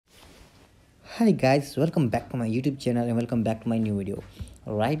Hi guys, welcome back to my YouTube channel and welcome back to my new video.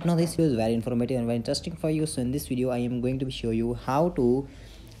 Right now this video is very informative and very interesting for you. So in this video I am going to show you how to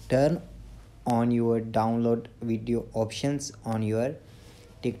turn on your download video options on your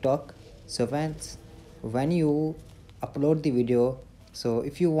TikTok. So friends, when you upload the video, so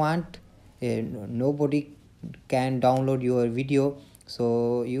if you want nobody can download your video,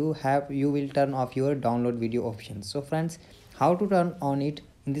 so you will turn off your download video options. So friends, how to turn on it,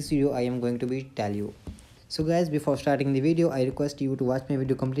 in this video I am going to be tell you. So guys, before starting the video I request you to watch my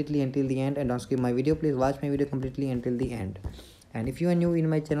video completely until the end and don't skip my video. Please watch my video completely until the end. And if you are new in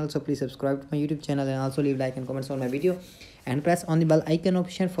my channel, so please subscribe to my YouTube channel and also leave like and comments on my video and press on the bell icon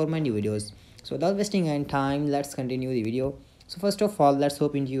option for my new videos. So without wasting any time, let's continue the video. So first of all, let's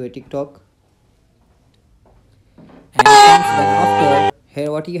hop into your TikTok. And then after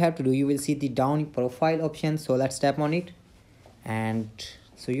here, what you have to do, you will see the down profile option. So let's tap on it. And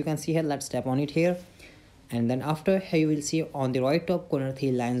so you can see here, let's tap on it here. And then after here you will see on the right top corner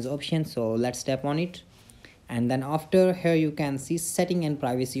 3 lines option. So let's tap on it. And then after here you can see setting and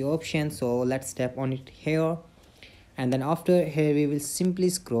privacy option. So let's tap on it here. And then after here we will simply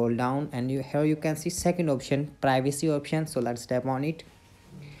scroll down and here you can see second option, privacy option. So let's tap on it.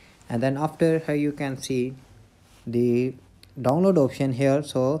 And then after here you can see the download option here.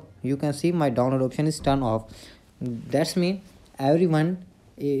 So you can see my download option is turned off. That's mean everyone,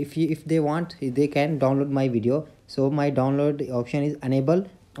 if they want, they can download my video. So my download option is enabled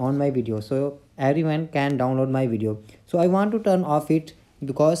on my video, so everyone can download my video. So I want to turn off it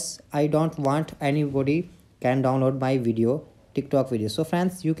because I don't want anybody can download my video, TikTok video. So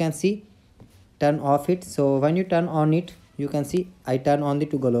friends, you can see turn off it. So when you turn on it, you can see I turn on the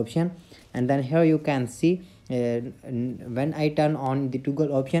toggle option. And then here you can see when I turn on the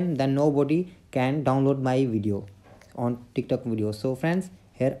toggle option, then nobody can download my video on TikTok video. So friends,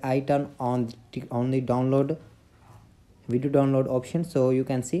 here I turn on the download video download option. So you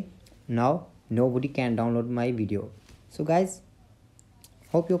can see now nobody can download my video. So guys,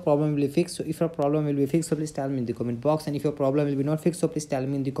 hope your problem will be fixed. So if your problem will be fixed, so please tell me in the comment box. And if your problem will be not fixed, so please tell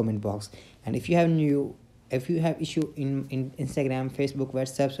me in the comment box. And if you have issue in Instagram, Facebook,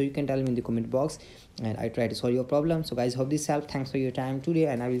 WhatsApp, so you can tell me in the comment box and I try to solve your problem. So guys, hope this helped. Thanks for your time today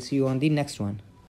and I will see you on the next one.